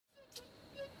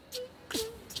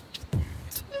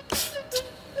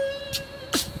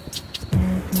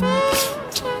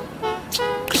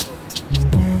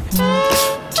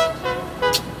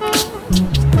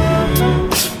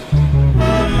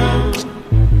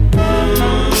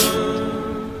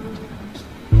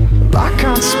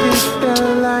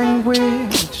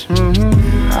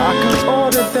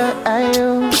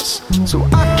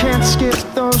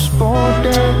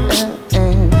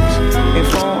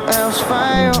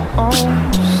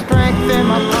own strength in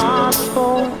my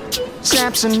possible.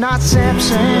 Samson, not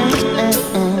Samson.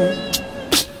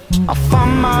 I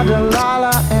found my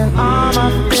Delilah and I'm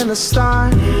up in the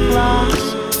stars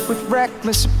with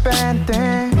reckless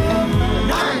abandon.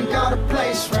 I ain't got a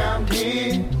place round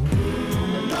here.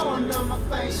 No one know my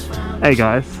face round. Hey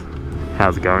guys,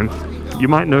 how's it going? You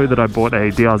might know that I bought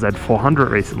a DRZ400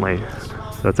 recently,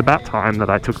 so it's about time that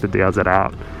I took the DRZ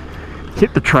out,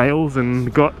 hit the trails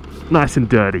and got nice and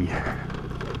dirty.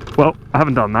 Well, I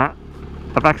haven't done that.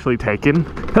 I've actually taken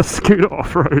a scooter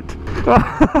off-road.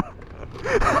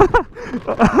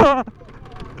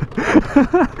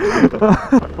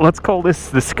 Let's call this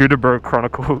the Scooterbro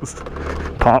Chronicles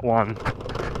Part 1.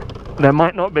 There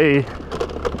might not be,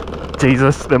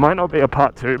 Jesus, there might not be a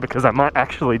Part 2 because I might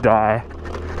actually die.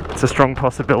 It's a strong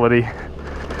possibility.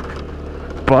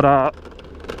 But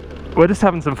we're just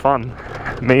having some fun.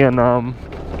 Me and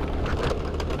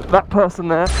that person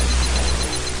there.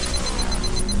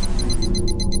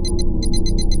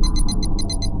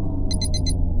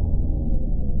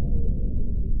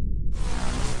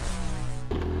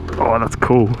 Oh, that's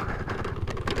cool.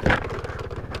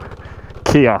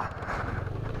 Kia.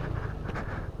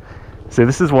 So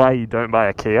this is why you don't buy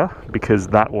a Kia, because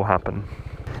that will happen.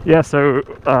 Yeah, so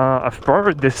I've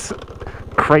borrowed this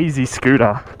crazy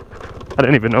scooter. I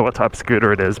don't even know what type of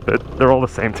scooter it is, but they're all the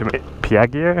same to me.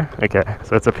 Piaggio? Okay,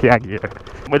 so it's a Piaggio.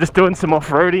 We're just doing some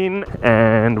off-roading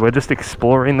and we're just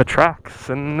exploring the tracks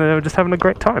and we're just having a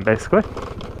great time, basically.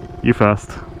 You first.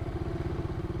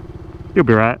 You'll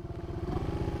be right.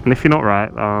 And if you're not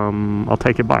right, I'll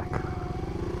take it back.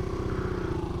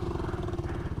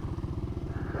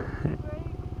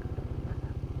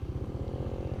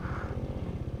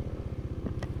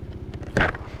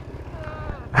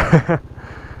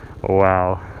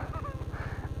 Wow.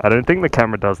 I don't think the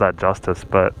camera does that justice,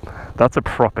 but that's a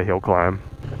proper hill climb.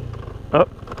 Oh,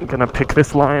 I'm gonna pick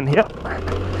this line here.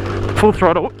 Full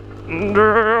throttle.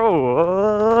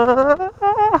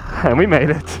 And we made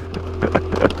it.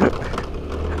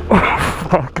 Oh,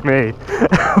 fuck me.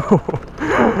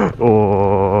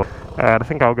 Oh. I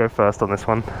think I'll go first on this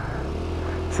one.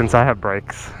 Since I have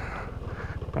brakes,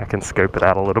 I can scope it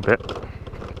out a little bit.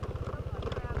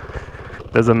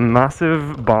 There's a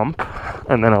massive bump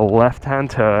and then a left-hand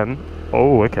turn.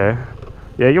 Oh, okay.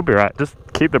 Yeah, you'll be right. Just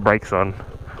keep the brakes on.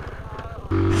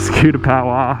 Scooter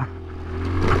power.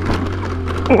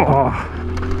 Oh.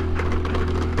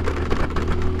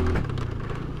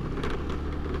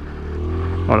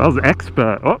 Oh, that was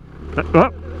expert. Oh,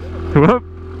 that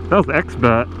was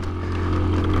expert.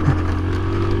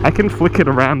 I can flick it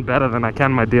around better than I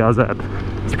can my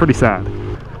DRZ. It's pretty sad.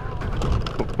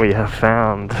 We have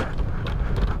found,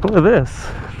 look at this,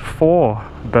 4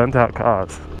 burnt out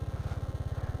cars.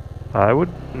 I would,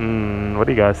 what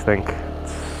do you guys think?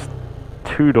 It's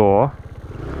 2-door.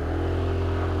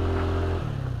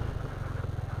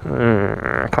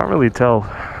 I can't really tell.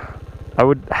 I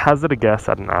would hazard a guess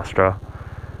at an Astra.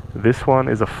 This one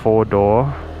is a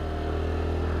 4-door.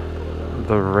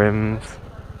 The rims.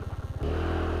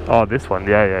 Oh, this one,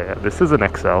 yeah. This is an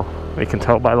XL. You can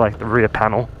tell by like the rear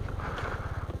panel.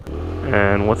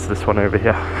 And what's this one over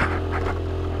here?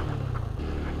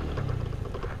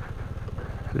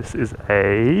 This is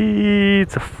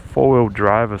it's a 4-wheel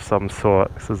drive of some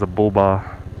sort. This is a bull bar.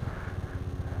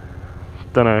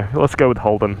 Don't know, let's go with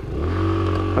Holden.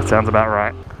 That sounds about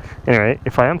right. Anyway,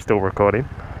 if I am still recording,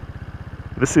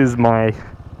 this is my,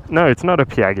 no, it's not a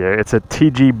Piaggio, it's a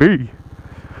TGB.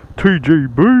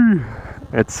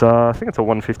 It's, I think it's a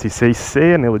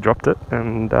 150cc, I nearly dropped it,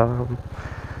 and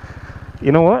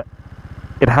you know what?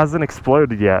 It hasn't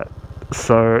exploded yet,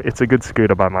 so it's a good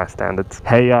scooter by my standards.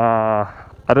 Hey,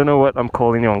 I don't know what I'm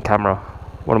calling you on camera.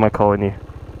 What am I calling you?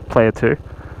 Player 2?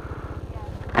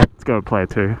 Let's go player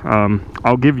 2.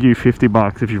 I'll give you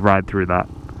 $50 if you ride through that.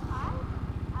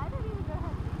 I don't even know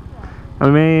how to do that. I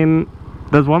mean,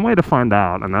 there's one way to find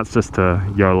out, and that's just to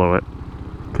YOLO it.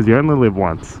 Because you only live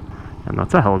once. And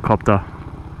that's a helicopter.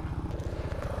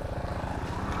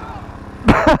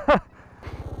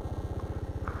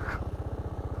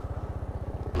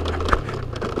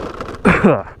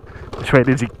 Which way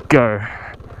did you go?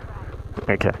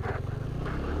 Okay.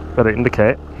 Better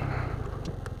indicate.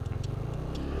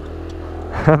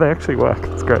 They actually work.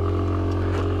 It's great.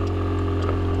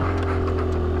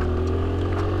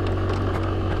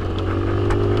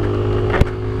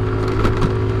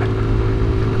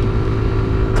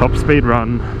 Top speed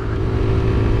run.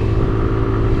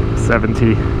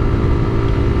 70.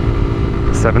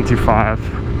 75.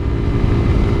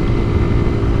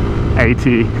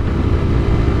 80.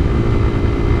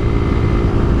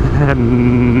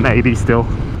 And 80 still.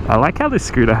 I like how this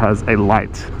scooter has a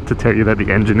light to tell you that the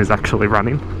engine is actually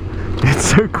running. It's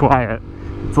so quiet.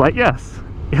 It's like, yes,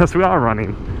 we are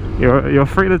running. You're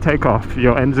free to take off.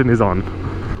 Your engine is on.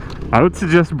 I would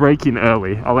suggest braking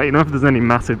early. I'll let you know if there's any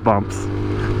massive bumps.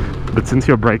 But since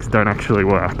your brakes don't actually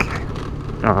work,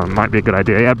 might be a good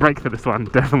idea. Yeah, brake for this one.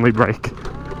 Definitely brake.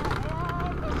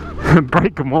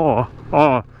 Brake more.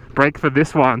 Oh, brake for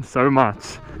this one so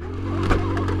much.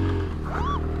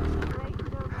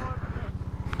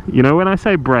 You know when I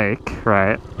say brake,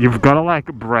 right? You've got to like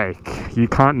brake. You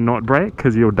can't not brake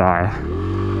because you'll die.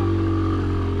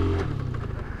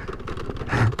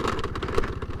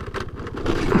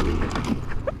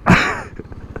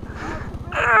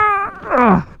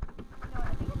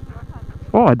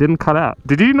 Oh, I didn't cut out.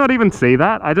 Did you not even see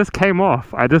that? I just came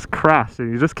off. I just crashed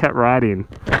and you just kept riding.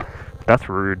 That's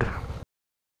rude.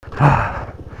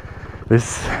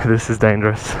 This is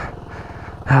dangerous.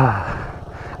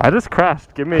 I just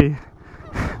crashed. Give me...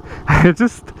 I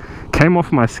just came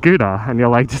off my scooter and you're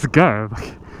like, just go.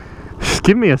 Like, just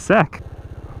give me a sec.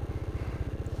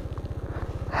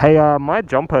 Hey, my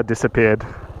jumper disappeared.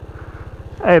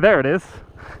 Hey, there it is.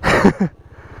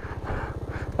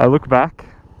 I look back.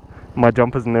 My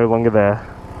jumper's no longer there.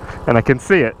 And I can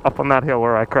see it up on that hill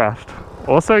where I crashed.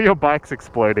 Also, your bike's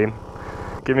exploding.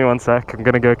 Give me one sec. I'm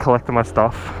gonna go collect my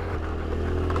stuff.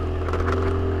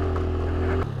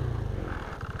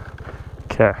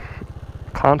 Okay.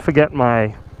 Can't forget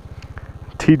my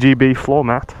TGB floor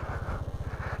mat.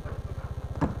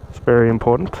 It's very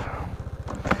important.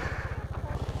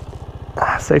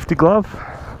 Safety glove.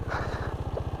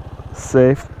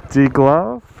 Safety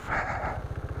glove.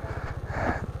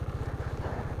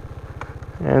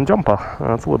 And jumper.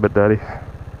 It's a little bit dirty.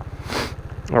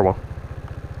 Oh well.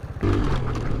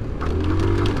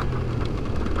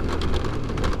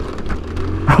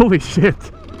 Holy shit!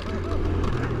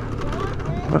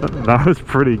 That was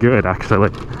pretty good,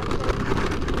 actually.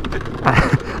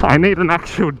 I need an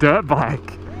actual dirt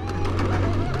bike.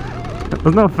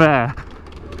 That's not fair.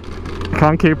 I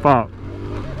can't keep up.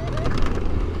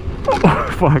 Oh,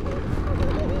 fuck.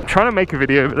 I'm trying to make a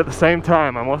video, but at the same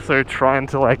time, I'm also trying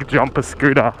to like jump a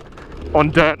scooter on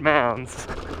dirt mounds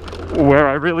where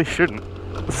I really shouldn't.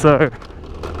 So...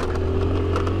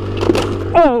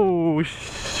 Oh,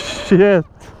 shit.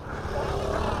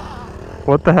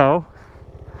 What the hell?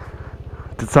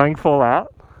 Did something fall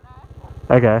out?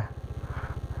 Okay.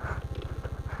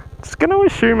 Just gonna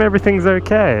assume everything's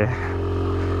okay.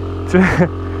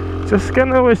 Just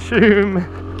gonna assume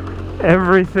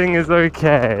everything is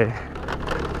okay.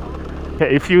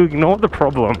 If you ignore the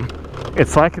problem,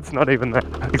 it's like it's not even there.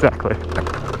 Exactly.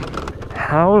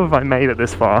 How have I made it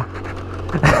this far?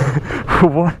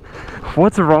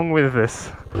 What's wrong with this?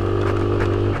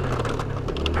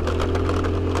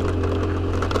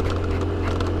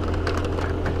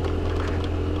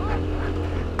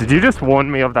 Did you just warn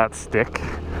me of that stick?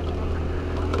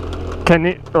 Can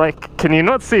you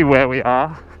not see where we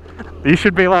are? You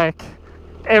should be like,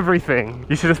 everything.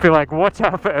 You should just be like, watch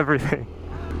out for everything.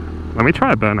 Let me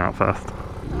try a burnout first.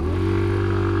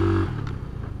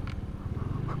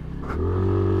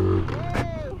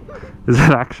 Is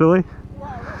it actually?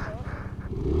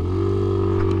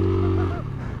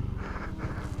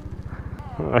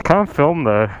 I can't film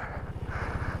though.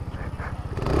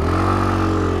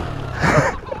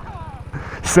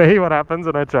 See what happens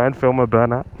when I try and film a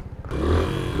burnout?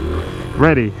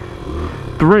 Ready?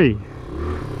 3,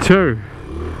 2,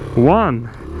 1,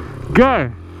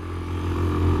 go!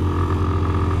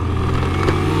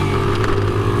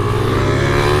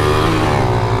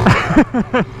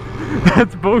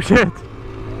 That's bullshit.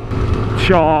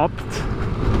 Chopped.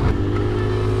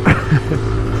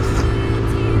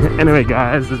 Anyway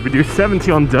guys, as we do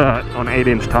 70 on dirt on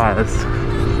 8-inch tires,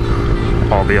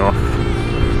 I'll be off.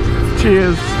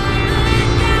 Cheers.